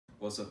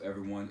What's up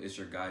everyone, it's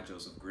your guy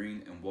Joseph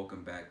Green and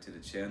welcome back to the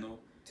channel.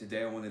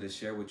 Today I wanted to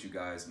share with you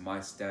guys my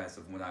stats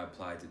of when I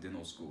applied to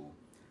dental school.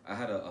 I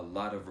had a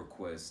lot of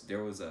requests.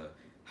 There was a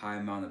high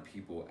amount of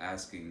people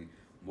asking,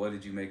 what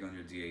did you make on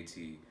your DAT?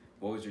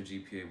 What was your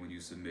GPA when you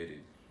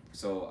submitted?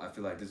 So I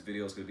feel like this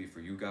video is going to be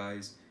for you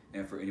guys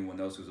and for anyone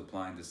else who's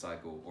applying this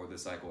cycle or the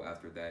cycle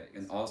after that.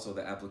 And also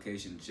the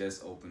application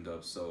just opened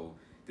up, so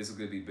this is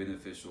going to be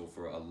beneficial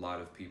for a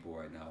lot of people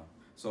right now.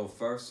 So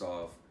first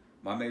off,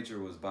 my major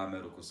was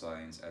biomedical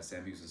science at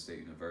Sam Houston State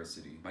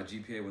University. My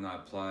GPA when I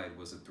applied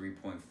was a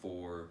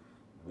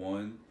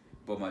 3.41,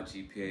 but my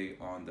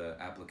GPA on the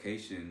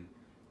application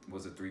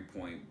was a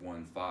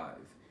 3.15.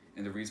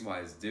 And the reason why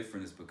it's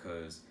different is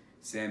because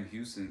Sam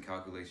Houston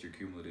calculates your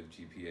cumulative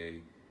GPA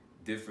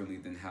differently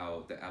than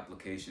how the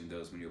application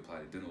does when you apply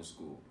to dental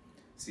school.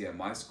 See, at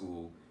my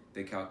school,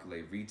 they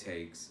calculate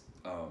retakes.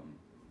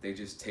 They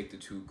just take the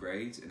two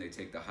grades and they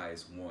take the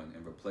highest one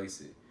and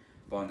replace it.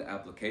 But on the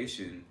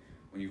application,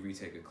 when you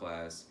retake a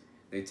class,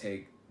 they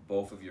take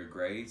both of your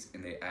grades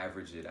and they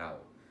average it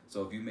out.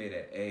 So if you made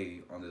an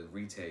A on the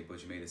retake,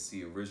 but you made a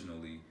C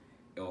originally,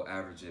 it'll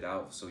average it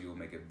out, so you'll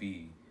make a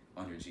B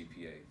on your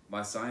GPA.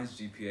 My science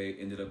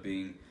GPA ended up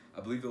being,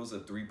 I believe it was a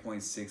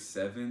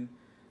 3.67.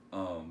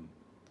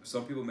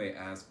 Some people may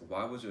ask,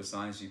 why was your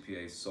science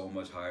GPA so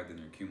much higher than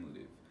your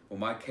cumulative? Well,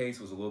 my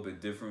case was a little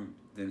bit different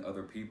than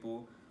other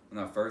people.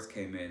 When I first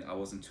came in, I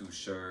wasn't too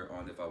sure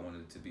on if I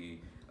wanted to be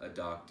a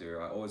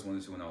doctor. I always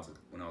wanted to when I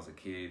was a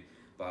kid,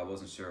 but I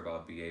wasn't sure if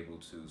I'd be able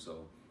to.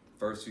 So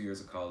first 2 years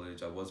of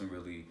college, I wasn't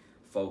really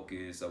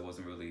focused. I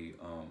wasn't really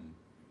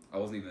I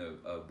wasn't even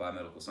a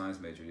biomedical science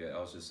major yet. I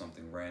was just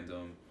something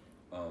random,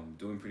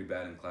 doing pretty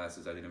bad in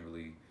classes. I didn't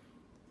really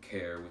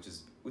care, which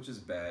is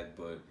bad.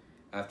 But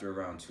after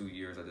around 2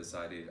 years, I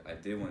decided I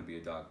did want to be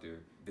a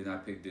doctor. Then I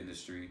picked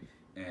dentistry,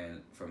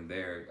 and from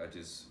there I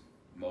just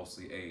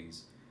mostly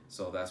A's.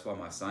 So that's why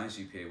my science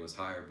GPA was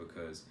higher,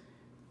 because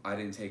I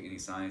didn't take any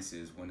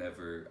sciences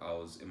whenever I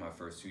was in my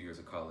first 2 years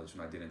of college,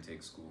 when I didn't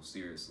take school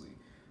seriously.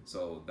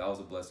 So that was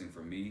a blessing for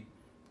me,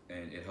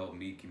 and it helped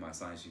me keep my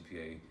science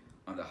GPA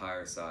on the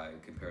higher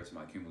side compared to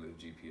my cumulative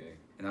GPA.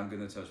 And I'm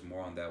gonna touch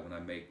more on that when I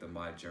make the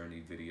My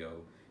Journey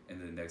video in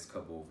the next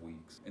couple of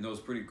weeks. And it was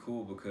pretty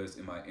cool because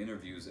in my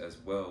interviews as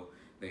well,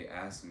 they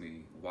asked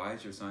me, why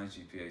is your science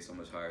GPA so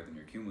much higher than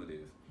your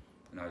cumulative?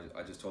 And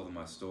I just told them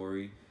my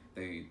story.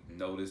 They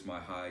noticed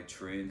my high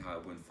trend, how I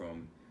went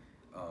from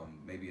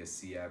maybe a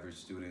C average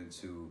student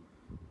to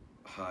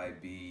high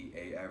B,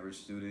 A average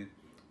student,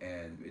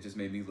 and it just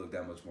made me look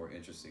that much more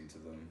interesting to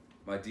them.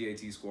 My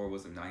DAT score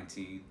was a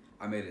 19.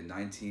 I made a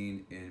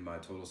 19 in my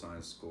total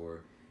science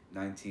score,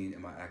 19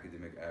 in my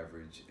academic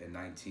average, and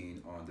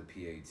 19 on the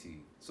PAT.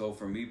 So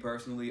for me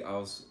personally, I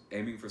was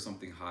aiming for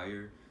something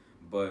higher,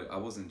 but I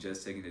wasn't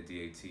just taking the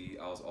DAT,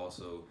 I was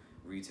also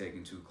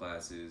retaking 2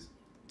 classes,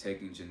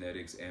 taking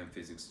genetics and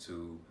physics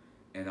 2,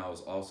 and I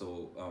was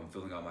also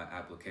filling out my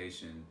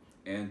application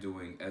and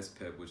doing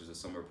SPEP, which is a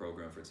summer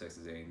program for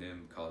Texas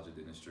A&M College of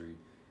Dentistry.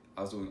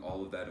 I was doing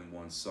all of that in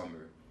one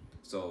summer.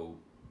 So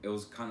it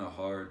was kind of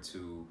hard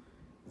to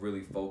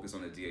really focus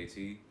on the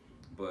DAT,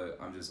 but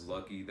I'm just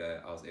lucky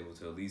that I was able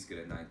to at least get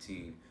a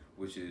 19,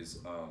 which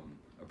is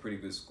a pretty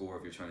good score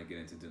if you're trying to get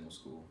into dental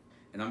school.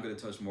 And I'm going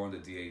to touch more on the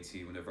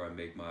DAT whenever I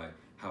make my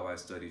How I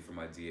Studied for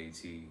my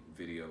DAT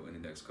video in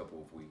the next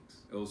couple of weeks.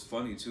 It was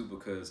funny too,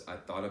 because I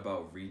thought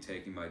about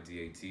retaking my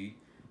DAT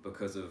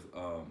because of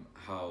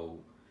how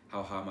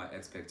high my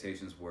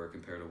expectations were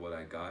compared to what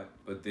I got.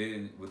 But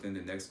then within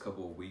the next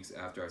couple of weeks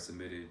after I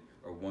submitted,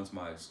 or once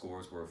my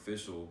scores were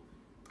official,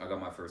 I got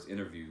my first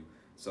interview.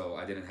 So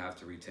I didn't have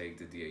to retake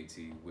the DAT,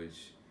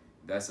 which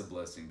that's a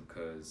blessing,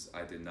 because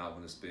I did not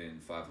want to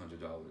spend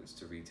 $500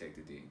 to retake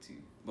the DAT.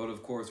 But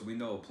of course, we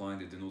know applying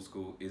to dental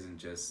school isn't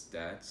just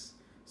stats.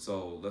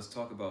 So let's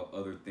talk about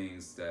other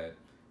things that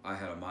I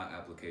had on my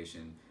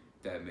application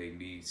that made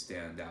me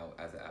stand out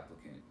as an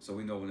applicant. So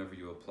we know whenever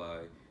you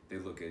apply, they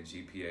look at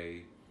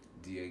GPA,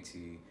 DAT,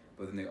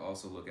 but then they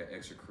also look at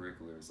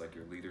extracurriculars like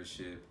your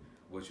leadership,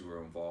 what you were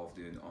involved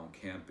in on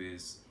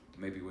campus,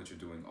 maybe what you're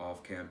doing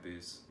off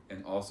campus,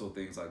 and also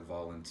things like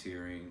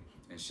volunteering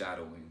and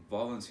shadowing.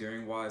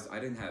 Volunteering wise, I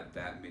didn't have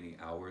that many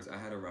hours. I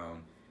had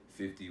around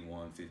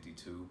 51,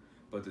 52,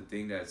 but the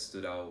thing that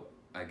stood out,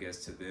 I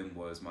guess, to them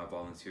was my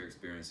volunteer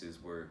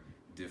experiences were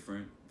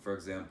different. For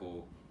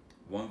example,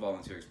 one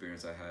volunteer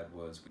experience I had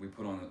was we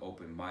put on an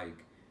open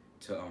mic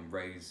to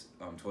raise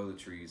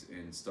toiletries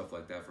and stuff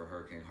like that for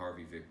Hurricane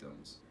Harvey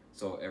victims.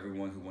 So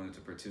everyone who wanted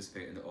to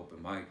participate in the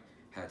open mic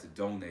had to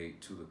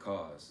donate to the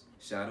cause.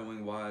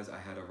 Shadowing wise, I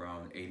had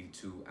around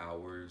 82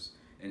 hours,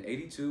 and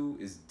 82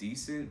 is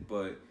decent,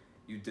 but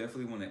you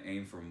definitely want to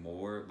aim for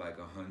more, like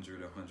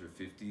 100,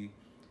 150.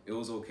 It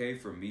was okay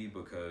for me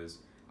because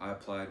I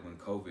applied when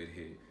COVID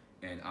hit,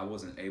 and I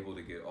wasn't able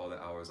to get all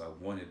the hours I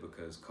wanted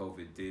because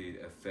COVID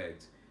did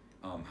affect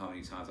how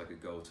many times I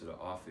could go to the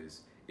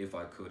office, if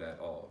I could at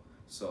all.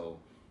 So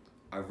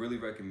I really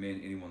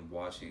recommend anyone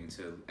watching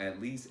to at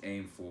least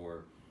aim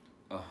for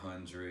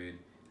 100.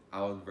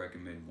 I would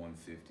recommend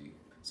 150.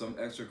 Some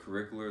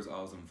extracurriculars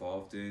I was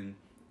involved in,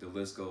 the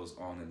list goes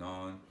on and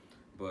on,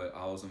 but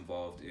I was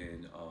involved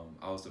in,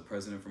 I was the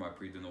president for my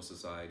pre-dental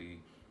society.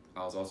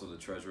 I was also the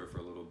treasurer for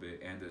a little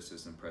bit and the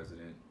assistant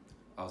president.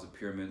 I was a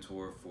peer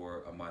mentor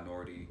for a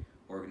minority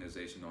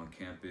organization on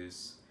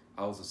campus.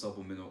 I was a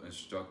supplemental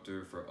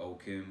instructor for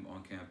OCHIM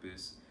on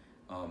campus.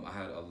 I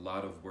had a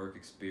lot of work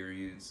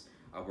experience.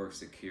 I worked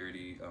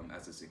security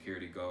as a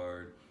security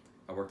guard.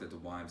 I worked at the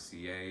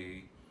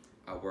YMCA.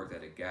 I worked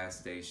at a gas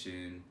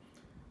station.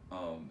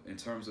 In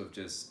terms of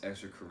just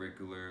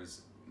extracurriculars,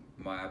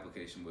 my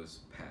application was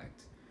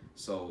packed.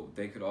 So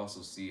they could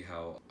also see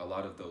how a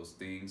lot of those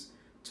things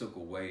took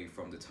away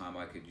from the time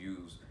I could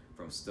use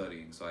from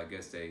studying. So I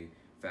guess they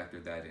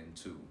factored that in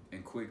too.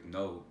 And quick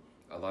note,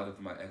 a lot of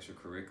my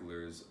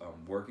extracurriculars,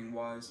 working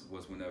wise,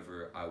 was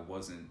whenever I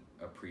wasn't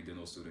a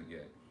pre-dental student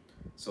yet.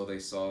 So they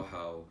saw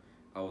how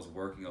I was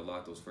working a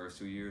lot those first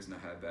 2 years and I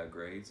had bad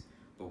grades.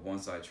 But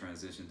once I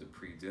transitioned to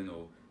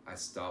pre-dental, I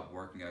stopped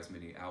working as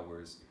many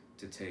hours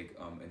to take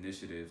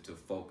initiative to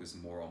focus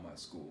more on my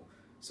school.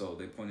 So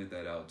they pointed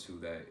that out too,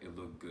 that it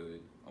looked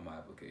good on my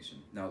application.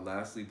 Now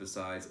lastly,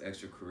 besides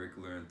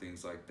extracurricular and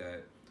things like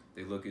that,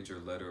 they look at your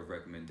letter of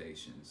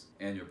recommendations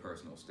and your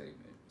personal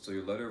statement. So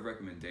your letter of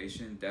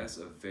recommendation, that's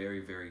a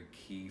very, very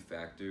key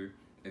factor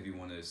if you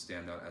want to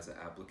stand out as an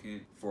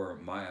applicant. For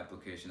my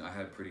application, I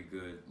had pretty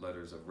good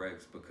letters of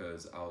recs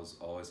because I was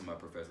always in my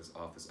professor's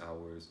office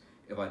hours.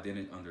 If I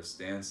didn't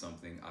understand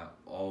something, I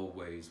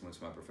always went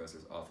to my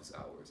professor's office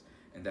hours.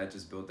 And that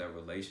just built that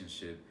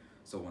relationship.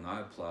 So when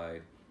I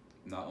applied,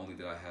 not only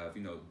did I have,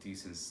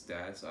 decent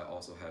stats, I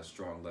also had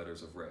strong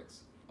letters of recs.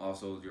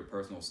 Also, your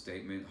personal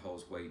statement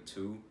holds weight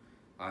too.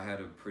 I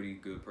had a pretty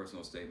good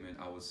personal statement,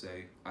 I would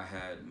say. I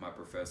had my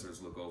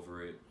professors look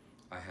over it.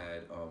 I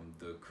had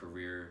the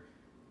career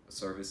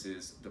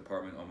services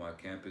department on my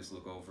campus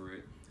look over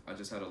it. I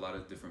just had a lot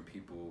of different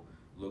people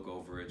look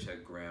over it,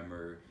 check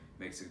grammar,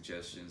 make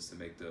suggestions to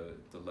make the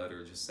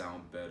letter just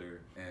sound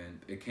better, and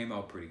it came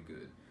out pretty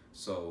good.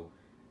 So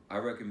I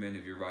recommend,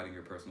 if you're writing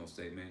your personal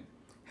statement,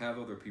 have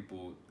other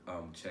people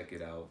check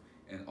it out,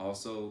 and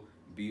also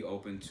be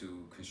open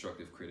to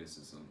constructive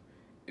criticism.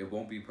 It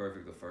won't be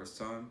perfect the first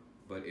time,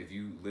 but if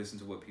you listen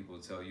to what people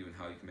tell you and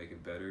how you can make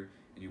it better,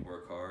 and you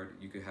work hard,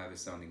 you can have it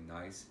sounding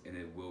nice, and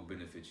it will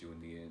benefit you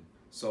in the end.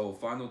 So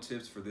final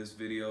tips for this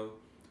video: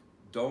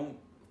 don't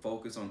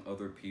focus on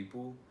other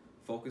people,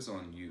 focus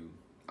on you.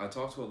 I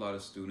talk to a lot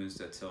of students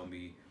that tell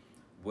me,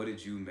 what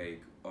did you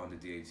make on the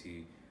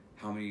DAT?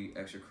 How many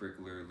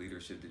extracurricular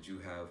leadership did you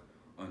have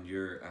on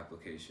your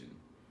application?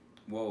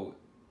 Well,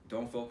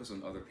 don't focus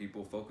on other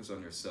people, focus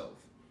on yourself.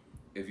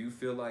 If you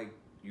feel like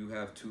you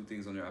have 2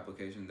 things on your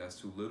application, that's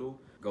too little,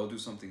 go do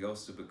something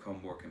else to become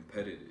more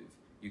competitive.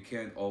 You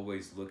can't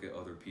always look at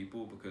other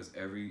people because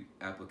every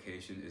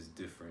application is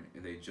different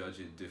and they judge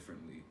it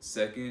differently.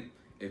 Second,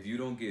 if you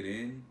don't get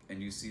in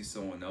and you see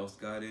someone else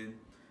got in,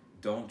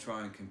 don't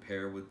try and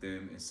compare with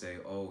them and say,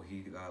 oh, he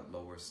got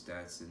lower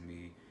stats than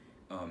me.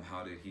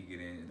 How did he get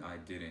in and I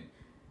didn't?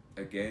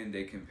 Again,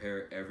 they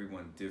compare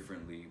everyone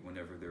differently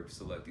whenever they're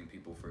selecting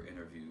people for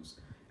interviews.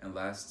 And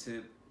last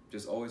tip,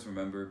 just always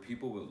remember,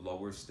 people with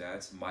lower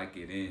stats might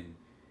get in,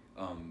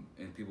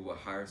 and people with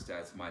higher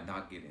stats might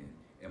not get in.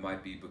 It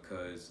might be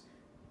because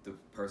the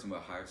person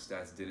with higher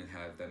stats didn't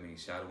have that many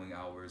shadowing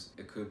hours.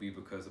 It could be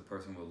because the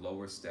person with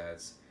lower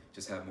stats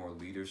just had more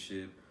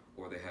leadership,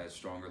 or they had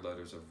stronger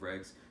letters of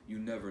recs. You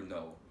never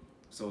know.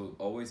 So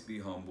always be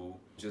humble.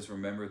 Just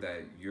remember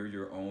that you're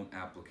your own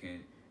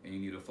applicant, and you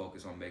need to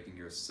focus on making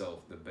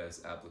yourself the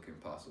best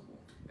applicant possible.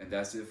 And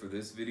that's it for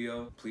this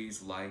video.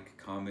 Please like,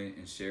 comment,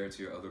 and share it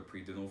to your other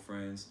pre-dental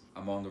friends.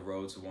 I'm on the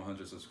road to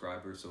 100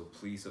 subscribers, so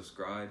please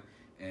subscribe.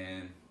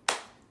 And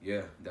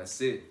yeah, that's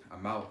it.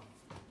 I'm out.